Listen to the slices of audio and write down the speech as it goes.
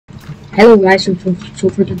Hello guys, so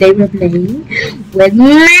for today we're playing with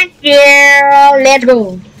Matthew. Let's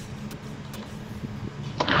go.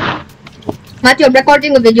 Matthew, I'm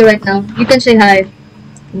recording a video right now. You can say hi.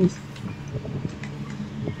 Oof.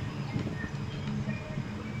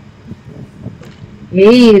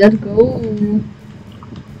 Hey, let's go.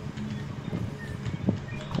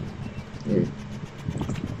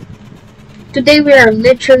 Today we are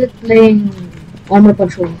literally playing armor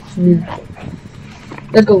patrol. So yeah.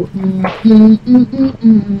 Let's go.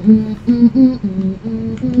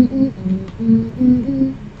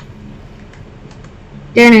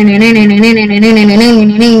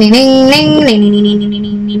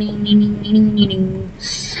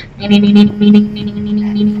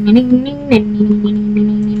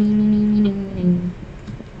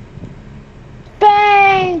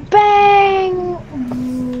 Bang! Bang!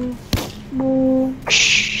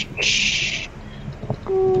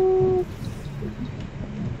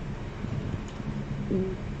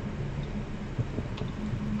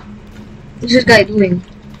 What's this guy doing?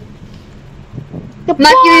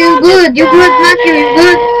 Matthew, you good? You good, Matthew? You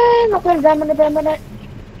good?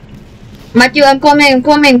 Matthew, I'm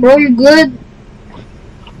coming, bro. You good?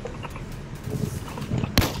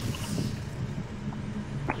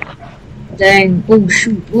 Dang. Oh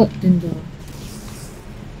shoot, what in the...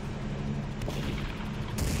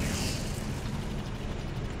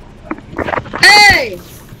 Hey!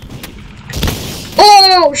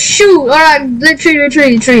 Oh shoot! Alright,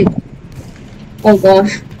 retreat. Oh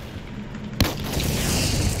gosh.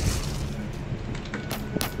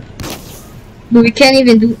 But we can't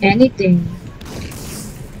even do anything.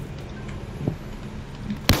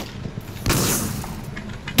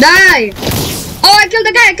 Die! Oh, I killed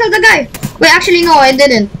the guy! Wait, actually no, I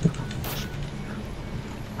didn't.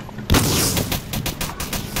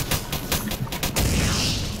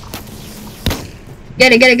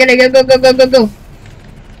 Get it, go.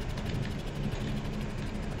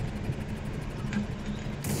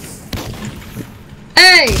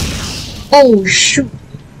 Hey! Oh shoot.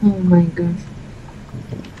 Oh my gosh.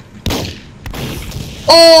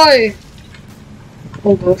 Oi!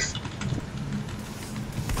 Oh gosh.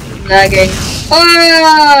 Lagging.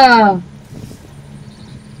 Ah!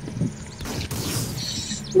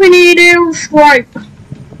 We need air strike.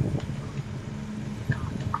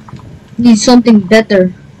 Need something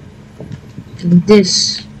better than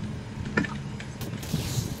this.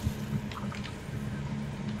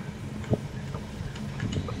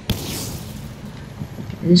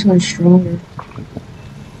 This one's stronger.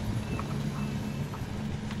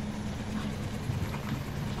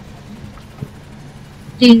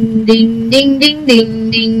 Ding ding ding ding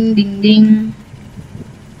ding ding ding ding.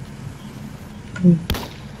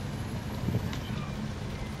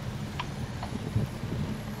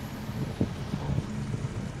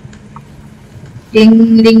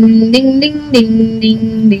 Ding ding ding ding ding ding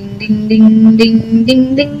ding ding ding ding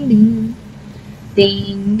ding ding ding.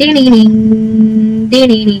 Ding ding ding ding ding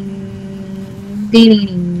ding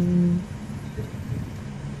ding.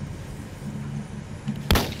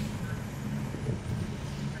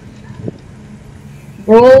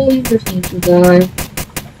 Bro, you just need to die.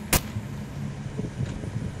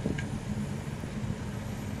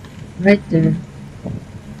 Right there.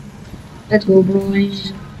 Let's go,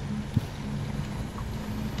 boys.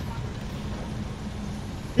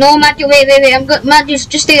 No, Matthew, wait. I'm good. Matthew,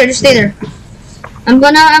 just stay there. I'm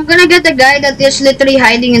gonna get the guy that is literally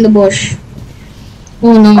hiding in the bush.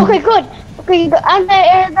 Oh no. Okay, good. Okay, I'm gonna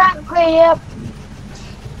air that. Okay, yep.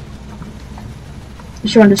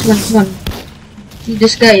 This one. Dude,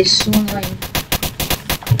 this guy is so annoying.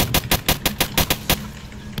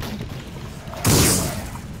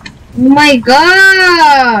 Oh my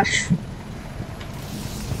gosh!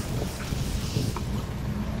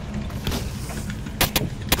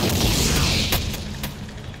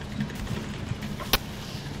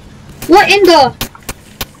 What in the...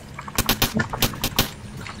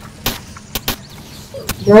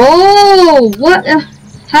 Bro! What?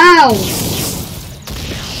 How?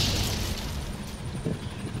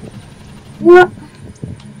 What?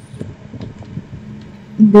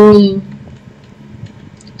 Bro.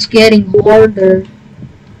 It's getting harder.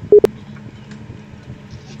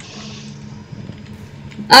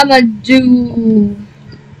 I'ma do...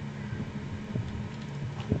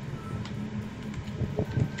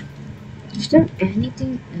 Is there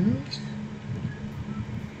anything else?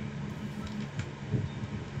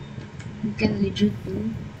 You can legit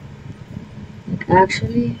do? Like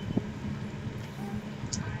actually?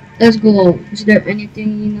 Let's go. Is there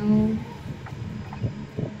anything, you know?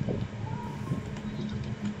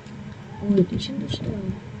 Oh, this in the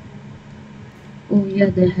store. Oh yeah,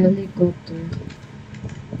 the helicopter.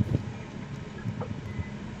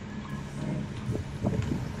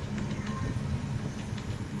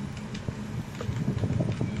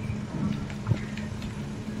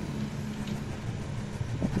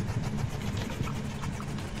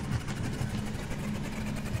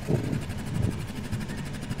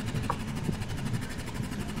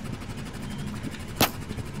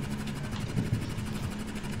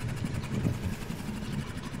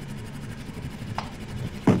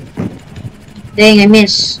 Dang, I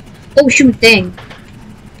miss. Oh shoot, dang.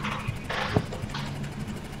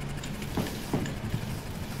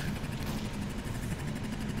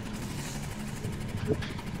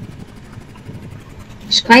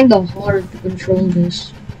 It's kinda hard to control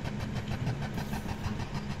this.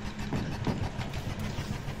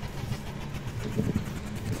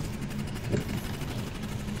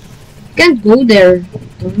 Can't go there,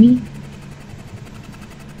 dummy.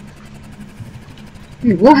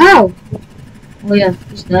 What? How? Oh yeah,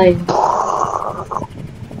 he's dying.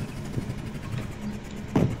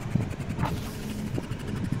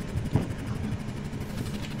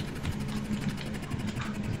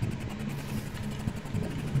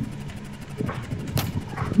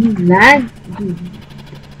 Lag? Dude.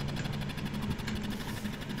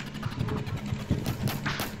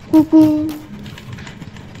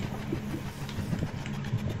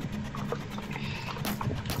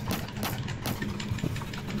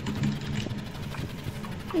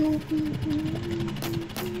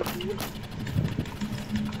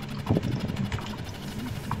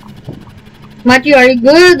 Matthew, are you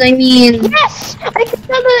good? I mean... Yes! I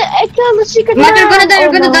killed the secret Matthew, you're gonna die, you're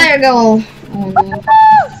Oh, gonna no. die, go. Oh no.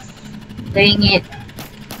 Dang it.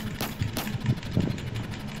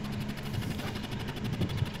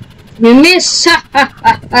 We miss! Ha ha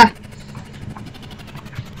ha ha!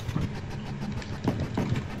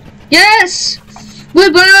 Yes!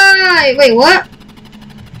 Goodbye! Wait, what?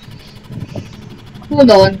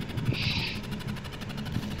 Hold on.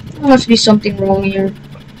 There must be something wrong here.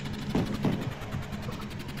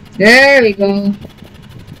 There we go.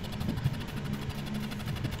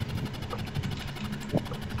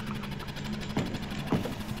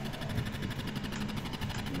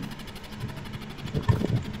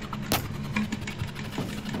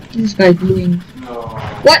 What's this guy doing?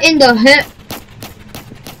 What in the heck?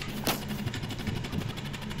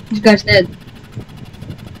 This guy's dead.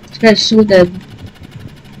 This guy's so dead.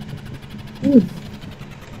 Ooh.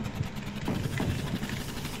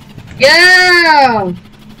 Yeah!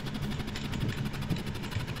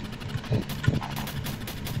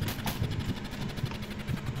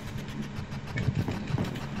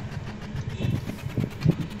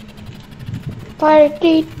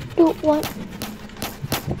 Three, two, one.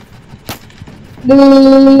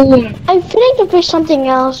 Boom! I'm feeling to play something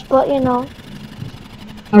else, but you know,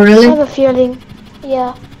 Oh I really? have a feeling.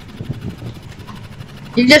 Yeah.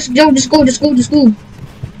 You just go, just go, just go, just go.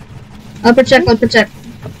 I'll protect, I'll protect.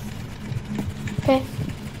 Okay.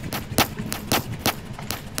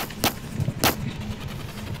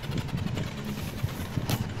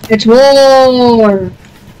 It's war!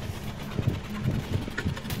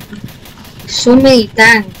 So many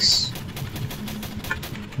tanks.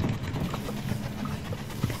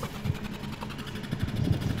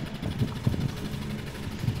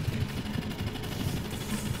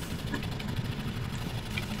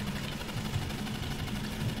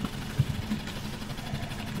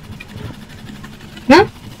 Huh?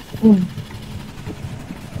 Oh.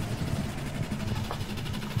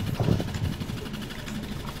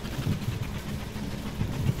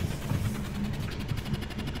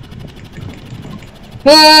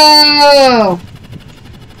 Whoa!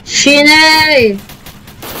 Shine!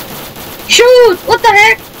 Shoot! What the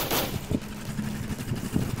heck?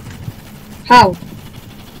 How?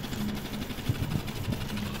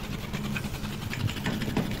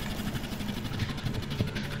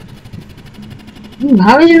 Ooh,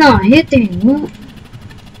 how is it not hitting? What?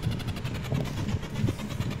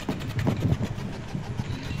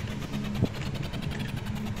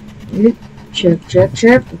 Check, check,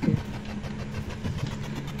 check. Okay.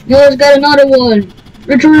 Yours got another one.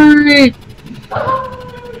 Retreat!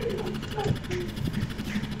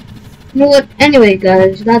 You know what? Anyway,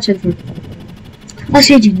 guys, that's it for today. I'll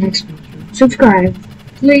see you next time. Subscribe,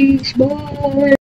 please. Bye.